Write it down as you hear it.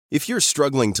If you're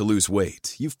struggling to lose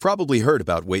weight, you've probably heard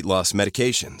about weight loss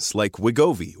medications like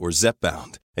Wegovy or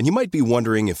Zepbound, and you might be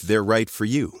wondering if they're right for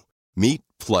you. Meet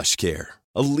PlushCare,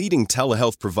 a leading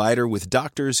telehealth provider with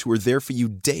doctors who are there for you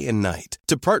day and night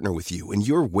to partner with you in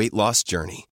your weight loss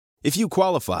journey. If you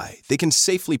qualify, they can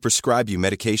safely prescribe you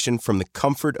medication from the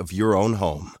comfort of your own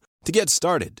home. To get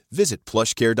started, visit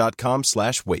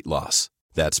plushcare.com/weightloss.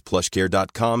 That's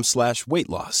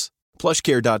plushcare.com/weightloss.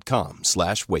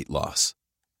 plushcare.com/weightloss.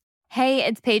 Hey,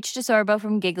 it's Paige DeSorbo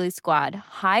from Giggly Squad.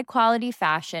 High quality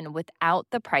fashion without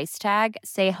the price tag.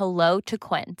 Say hello to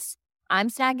Quince. I'm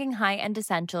snagging high-end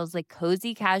essentials like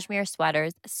cozy cashmere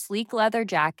sweaters, sleek leather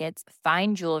jackets,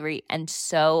 fine jewelry, and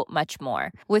so much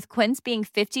more. With Quince being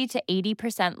 50 to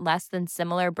 80% less than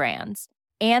similar brands.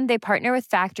 And they partner with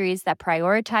factories that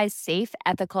prioritize safe,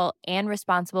 ethical, and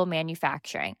responsible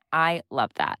manufacturing. I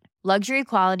love that. Luxury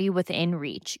quality within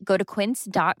reach. Go to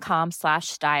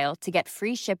quince.com/style to get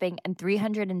free shipping and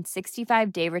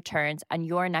 365-day returns on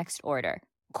your next order.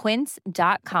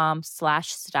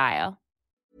 Quince.com/style.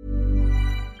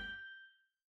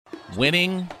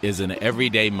 Winning is an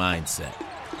everyday mindset,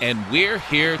 and we're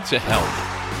here to help.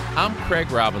 I'm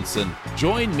Craig Robinson.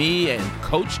 Join me and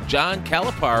Coach John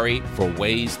Calipari for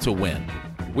Ways to Win.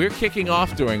 We're kicking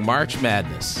off during March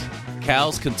Madness.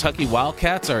 Cal's Kentucky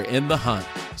Wildcats are in the hunt.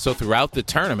 So throughout the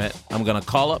tournament, I'm going to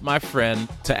call up my friend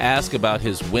to ask about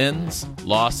his wins,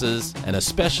 losses, and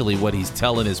especially what he's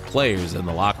telling his players in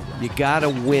the locker room. You got to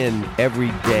win every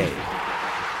day.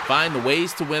 Find the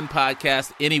Ways to Win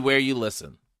podcast anywhere you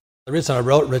listen. The reason I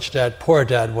wrote Rich Dad, Poor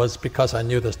Dad was because I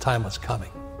knew this time was coming.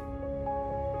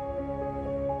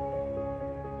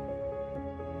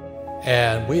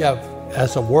 And we have,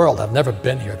 as a world, have never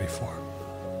been here before.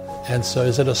 And so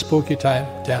is it a spooky time?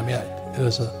 Damn yeah, it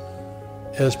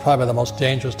is probably the most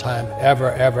dangerous time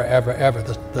ever.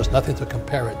 There's nothing to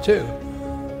compare it to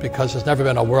because there's never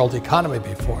been a world economy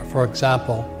before. For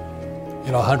example,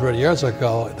 100 years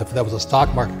ago, if there was a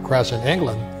stock market crash in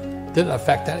England, it didn't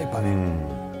affect anybody.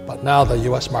 But now the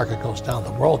US market goes down,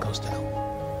 the world goes down.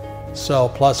 So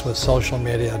plus with social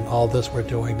media and all this we're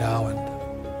doing now, and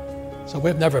so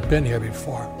we've never been here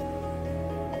before.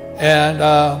 And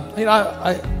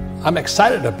I'm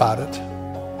excited about it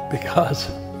because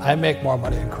I make more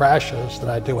money in crashes than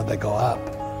I do when they go up.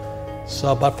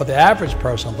 So, but for the average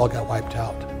person, they'll get wiped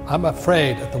out. I'm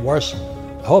afraid at the worst,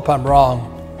 I hope I'm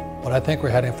wrong, but I think we're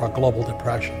heading for a global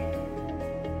depression.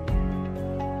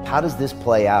 How does this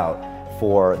play out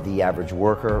for the average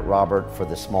worker, Robert, for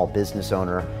the small business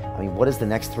owner? I mean, what does the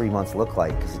next 3 months look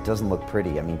like? Because it doesn't look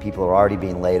pretty. I mean, people are already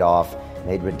being laid off,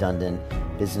 made redundant.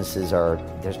 There's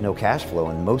no cash flow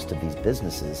in most of these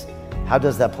businesses. How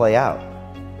does that play out?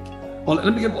 Well,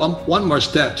 let me give one more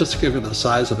stat, just to give you the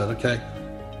size of it, okay?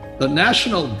 The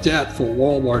national debt for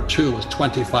World War II was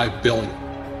 $25 billion.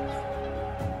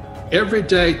 Every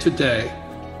day today,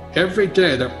 they're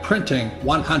printing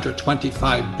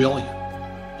 $125 billion.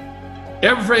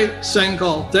 Every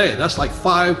single day, that's like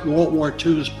 5 World War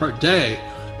IIs per day.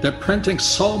 They're printing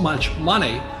so much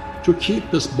money to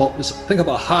keep this think of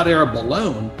a hot air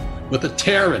balloon with a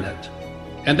tear in it.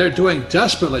 And they're doing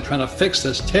desperately trying to fix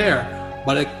this tear,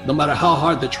 but no matter how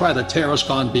hard they try, the tear has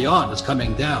gone beyond, it's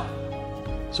coming down.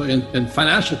 So in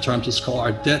financial terms, it's called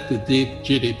our debt to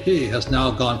GDP has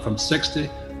now gone from 60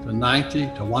 to 90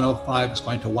 to 105, it's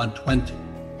going to 120.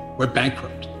 We're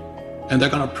bankrupt. And they're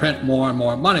going to print more and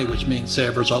more money, which means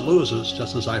savers are losers,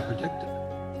 just as I predicted.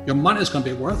 Your money is going to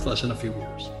be worthless in a few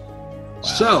years. Wow.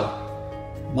 So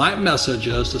my message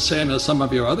is the same as some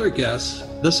of your other guests.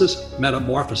 This is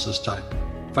metamorphosis time.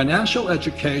 Financial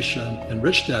education, in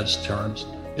Rich Dad's terms,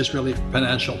 is really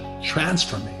financial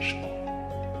transformation.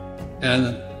 And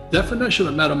the definition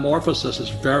of metamorphosis is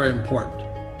very important.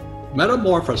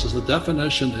 Metamorphosis, the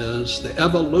definition is the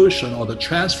evolution or the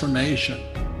transformation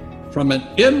from an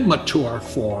immature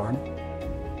form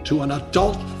to an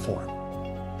adult form.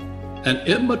 An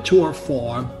immature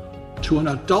form to an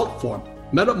adult form.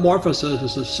 Metamorphosis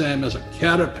is the same as a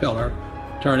caterpillar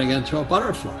turning into a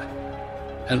butterfly.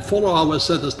 And Fuller always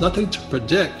said there's nothing to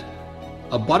predict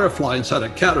a butterfly inside a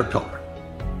caterpillar.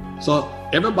 So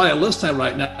everybody listening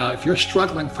right now, if you're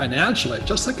struggling financially,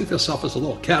 just think of yourself as a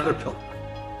little caterpillar.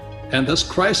 And this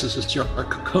crisis is your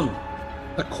cocoon.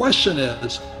 The question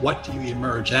is, what do you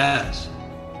emerge as?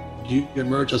 Do you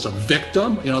emerge as a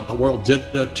victim? The world did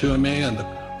it to me, and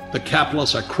the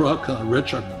capitalists are crooks, and the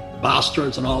rich are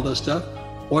bastards, and all this stuff?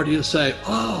 Or do you say,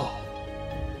 oh,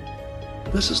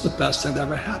 this is the best thing that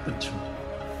ever happened to me?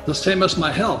 The same as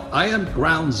my health. I am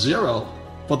ground zero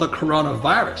for the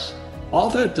coronavirus. All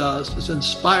that does is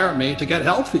inspire me to get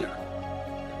healthier.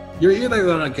 You're either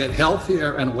going to get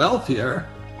healthier and wealthier,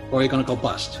 or you're going to go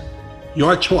bust.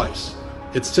 Your choice.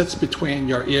 It sits between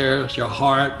your ears, your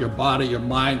heart, your body, your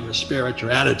mind, your spirit,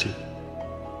 your attitude.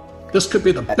 This could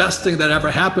be the best thing that ever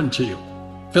happened to you,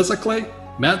 physically,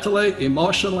 mentally,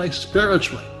 emotionally,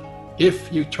 spiritually,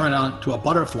 if you turn on to a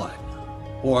butterfly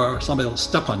or somebody will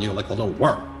step on you like a little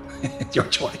worm. It's your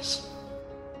choice.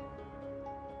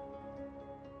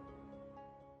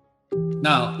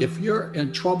 Now, if you're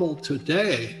in trouble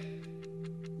today,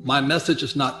 my message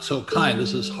is not so kind.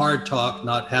 This is hard talk,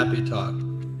 not happy talk.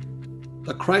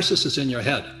 The crisis is in your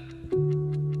head.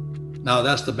 Now,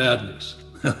 that's the bad news.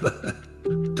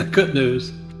 The good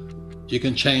news, you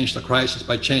can change the crisis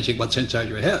by changing what's inside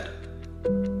your head.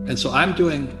 And so I'm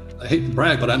doing, I hate to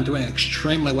brag, but I'm doing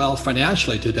extremely well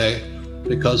financially today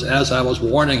because as I was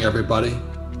warning everybody,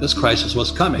 this crisis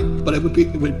was coming. But it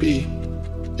would be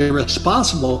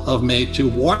irresponsible of me to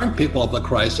warn people of the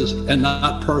crisis and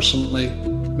not personally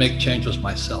make changes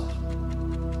myself.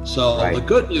 So right. The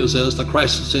good news is the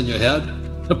crisis is in your head.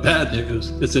 The bad news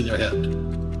is in your head.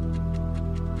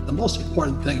 The most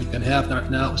important thing you can have right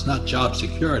now is not job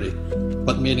security,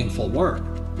 but meaningful work.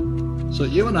 So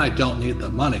you and I don't need the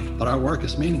money, but our work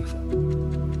is meaningful.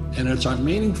 And it's our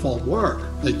meaningful work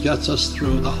that gets us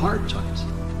through the hard times.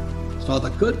 So the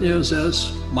good news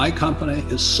is my company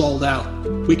is sold out.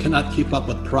 We cannot keep up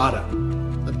with product.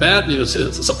 The bad news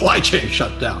is the supply chain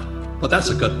shut down, but that's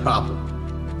a good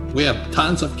problem. We have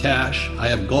tons of cash. I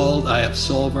have gold, I have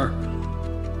silver.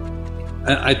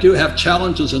 And I do have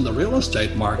challenges in the real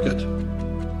estate market,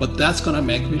 but that's going to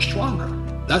make me stronger.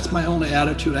 That's my only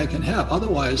attitude I can have.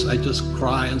 Otherwise, I just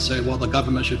cry and say, well, the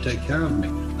government should take care of me.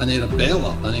 I need a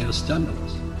bailout. I need a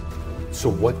stimulus. So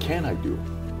what can I do?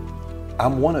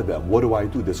 I'm one of them. What do I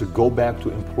do? Does it go back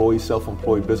to employee,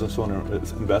 self-employed, business owner,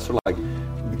 investor? Like,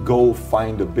 go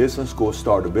find a business, go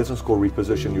start a business, go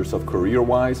reposition yourself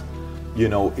career-wise? You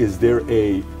know, is there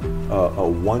a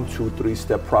 1, 2, 3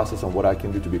 step process on what I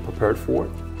can do to be prepared for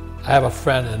it? I have a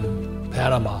friend in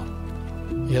Panama.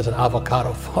 He has an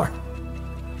avocado farm.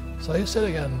 So he's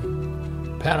sitting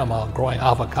in Panama growing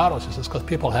avocados. He says, because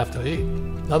people have to eat.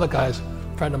 Another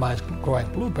friend of mine is growing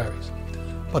blueberries.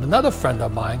 But another friend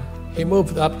of mine, he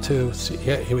moved up to,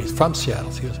 he was from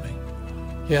Seattle,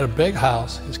 He had a big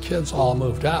house. His kids all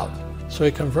moved out. So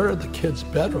he converted the kids'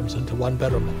 bedrooms into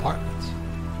 1-bedroom apartments.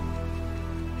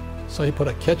 So he put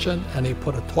a kitchen and he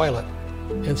put a toilet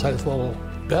inside his little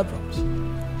bedrooms.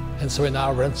 And so he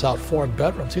now rents out 4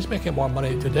 bedrooms. He's making more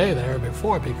money today than ever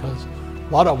before because a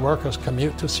lot of workers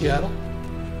commute to Seattle.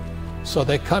 So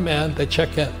they come in, they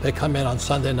check in, they come in on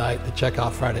Sunday night, they check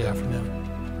out Friday afternoon.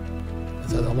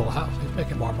 It's at a little house. He's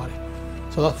making more money.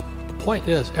 So the point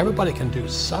is, everybody can do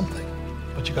something,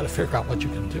 but you got to figure out what you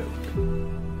can do.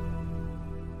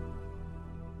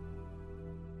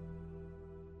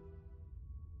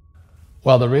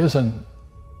 Well, the reason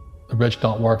the rich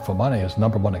don't work for money is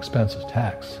number one expense is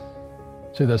tax.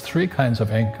 See, there's 3 kinds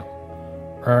of income: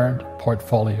 earned,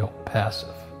 portfolio,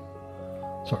 passive.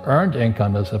 So earned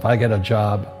income is if I get a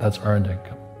job, that's earned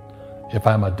income. If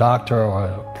I'm a doctor or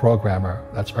a programmer,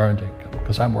 that's earned income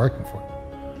because I'm working for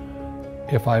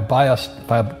it. If I buy,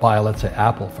 let's say,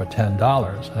 Apple for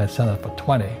 $10 and I sell it for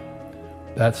 $20,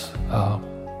 that's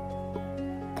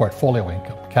portfolio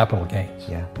income, capital gains.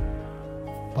 Yeah.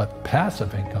 But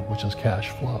passive income, which is cash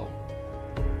flow,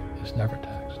 is never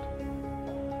taxed.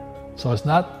 So it's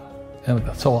not,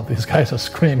 and so these guys are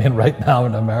screaming right now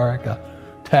in America,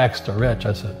 tax the rich.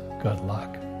 I said, good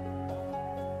luck.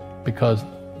 Because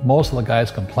most of the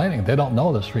guys complaining, they don't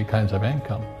know there's 3 kinds of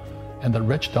income. And the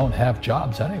rich don't have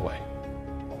jobs anyway.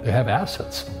 They have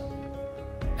assets.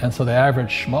 And so the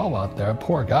average schmo out there,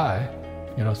 poor guy,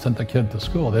 sent the kid to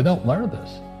school, they don't learn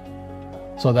this.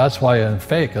 So that's why in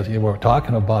Fake, as you were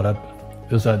talking about it,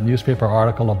 there's a newspaper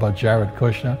article about Jared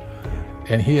Kushner,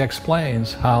 and he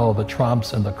explains how the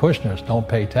Trumps and the Kushners don't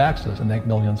pay taxes and make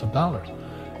millions of dollars.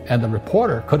 And the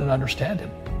reporter couldn't understand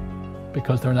him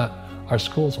because our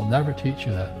schools will never teach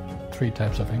you that 3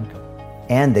 types of income.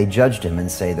 And they judged him and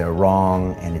say they're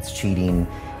wrong and it's cheating,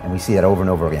 and we see that over and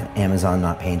over again. Amazon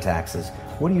not paying taxes.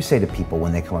 What do you say to people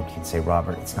when they come up to you and say,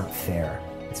 Robert, it's not fair.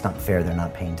 It's not fair they're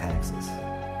not paying taxes?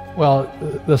 Well,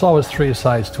 there's always 3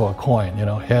 sides to a coin,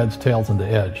 heads, tails, and the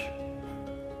edge.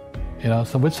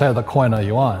 So which side of the coin are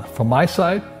you on? From my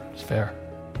side, it's fair.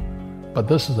 But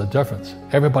this is the difference.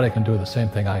 Everybody can do the same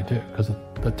thing I do because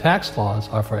the tax laws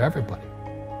are for everybody.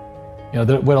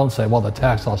 We don't say, well, the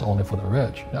tax law is only for the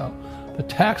rich. No, the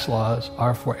tax laws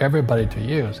are for everybody to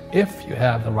use if you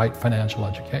have the right financial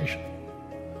education.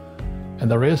 And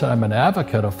the reason I'm an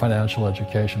advocate of financial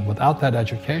education, without that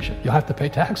education, you have to pay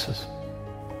taxes.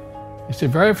 You see,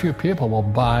 very few people will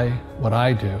buy what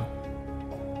I do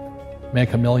make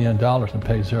 $1 million and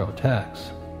pay zero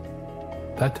tax.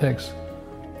 That takes,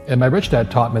 and my rich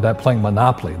dad taught me that playing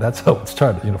Monopoly. That's how it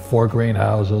started. 4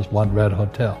 greenhouses, 1 red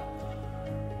hotel.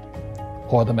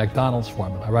 Or the McDonald's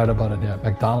formula. I write about it here.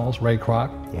 McDonald's, Ray Kroc.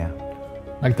 Yeah.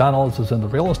 McDonald's is in the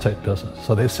real estate business.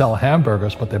 So they sell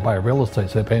hamburgers, but they buy real estate,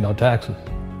 so they pay no taxes.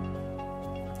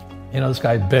 This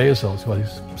guy Bezos,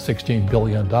 he's $16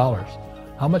 billion.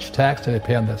 How much tax do they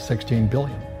pay on that $16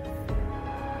 billion?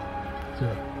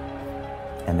 Zero.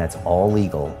 And that's all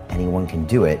legal. Anyone can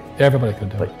do it. Everybody can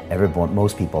do it. But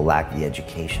most people lack the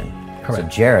education. Correct. So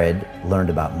Jared learned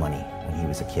about money when he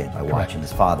was a kid by watching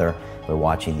his father, by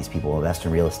watching these people invest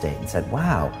in real estate, and said,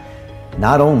 wow,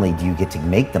 not only do you get to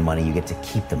make the money, you get to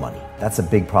keep the money. That's a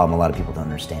big problem a lot of people don't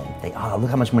understand. Look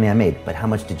how much money I made, but how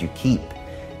much did you keep?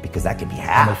 Because that could be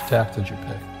half. How much tax did you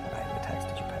pay? Right, what tax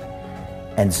did you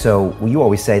pay? And so you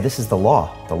always say, this is the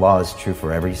law. The law is true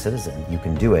for every citizen. You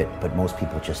can do it, but most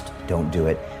people just don't do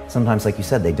it. Sometimes, like you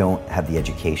said, they don't have the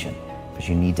education, because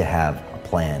you need to have a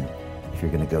plan if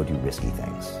you're going to go do risky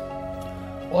things.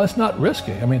 Well, it's not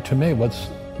risky. I mean, to me,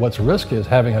 what's risky is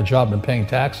having a job and paying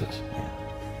taxes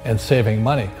and saving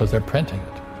money because they're printing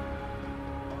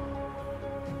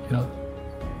it.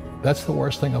 That's the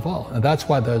worst thing of all. And that's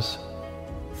why there's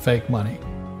fake money,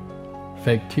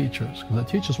 fake teachers, because the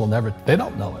teachers they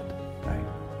don't know it. Right.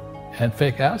 And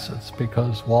fake assets,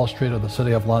 because Wall Street or the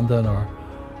City of London or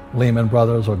Lehman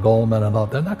Brothers or Goldman and all,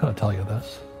 they're not going to tell you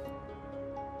this.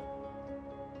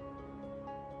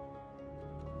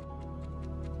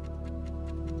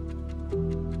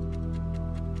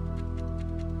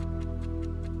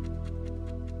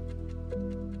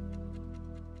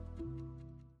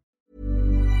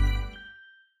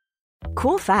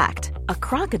 Cool fact, a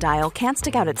crocodile can't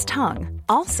stick out its tongue.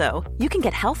 Also, you can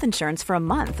get health insurance for a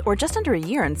month or just under a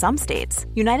year in some states.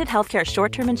 United Healthcare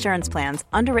short-term insurance plans,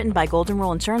 underwritten by Golden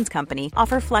Rule Insurance Company,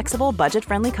 offer flexible,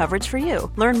 budget-friendly coverage for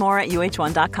you. Learn more at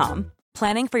uh1.com.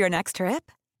 Planning for your next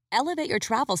trip? Elevate your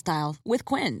travel style with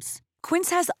Quince.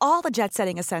 Quince has all the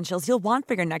jet-setting essentials you'll want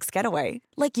for your next getaway,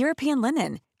 like European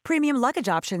linen, premium luggage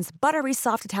options, buttery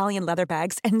soft Italian leather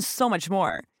bags, and so much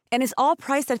more. And is all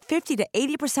priced at 50 to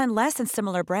 80% less than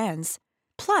similar brands.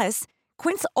 Plus,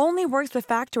 Quince only works with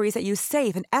factories that use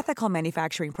safe and ethical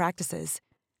manufacturing practices.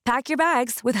 Pack your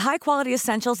bags with high-quality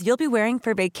essentials you'll be wearing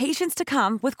for vacations to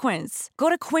come with Quince. Go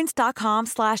to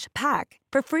quince.com/pack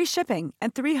for free shipping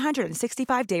and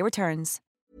 365-day returns.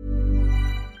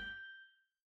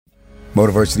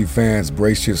 Motiversity fans,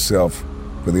 brace yourself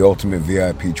for the ultimate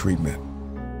VIP treatment.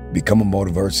 Become a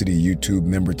Motiversity YouTube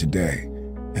member today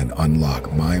and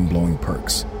unlock mind-blowing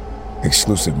perks,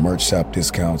 exclusive merch shop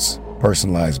discounts,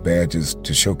 personalized badges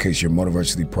to showcase your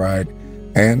Motiversity pride,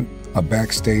 and a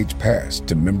backstage pass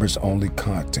to members-only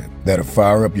content that'll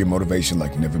fire up your motivation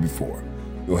like never before.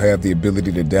 You'll have the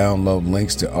ability to download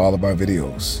links to all of our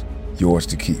videos, yours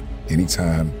to keep,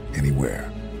 anytime, anywhere.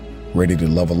 Ready to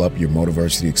level up your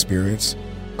Motiversity experience?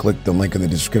 Click the link in the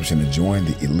description to join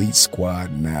the Elite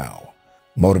Squad now.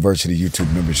 Motiversity YouTube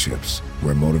memberships,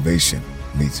 where motivation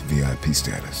meets VIP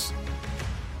status.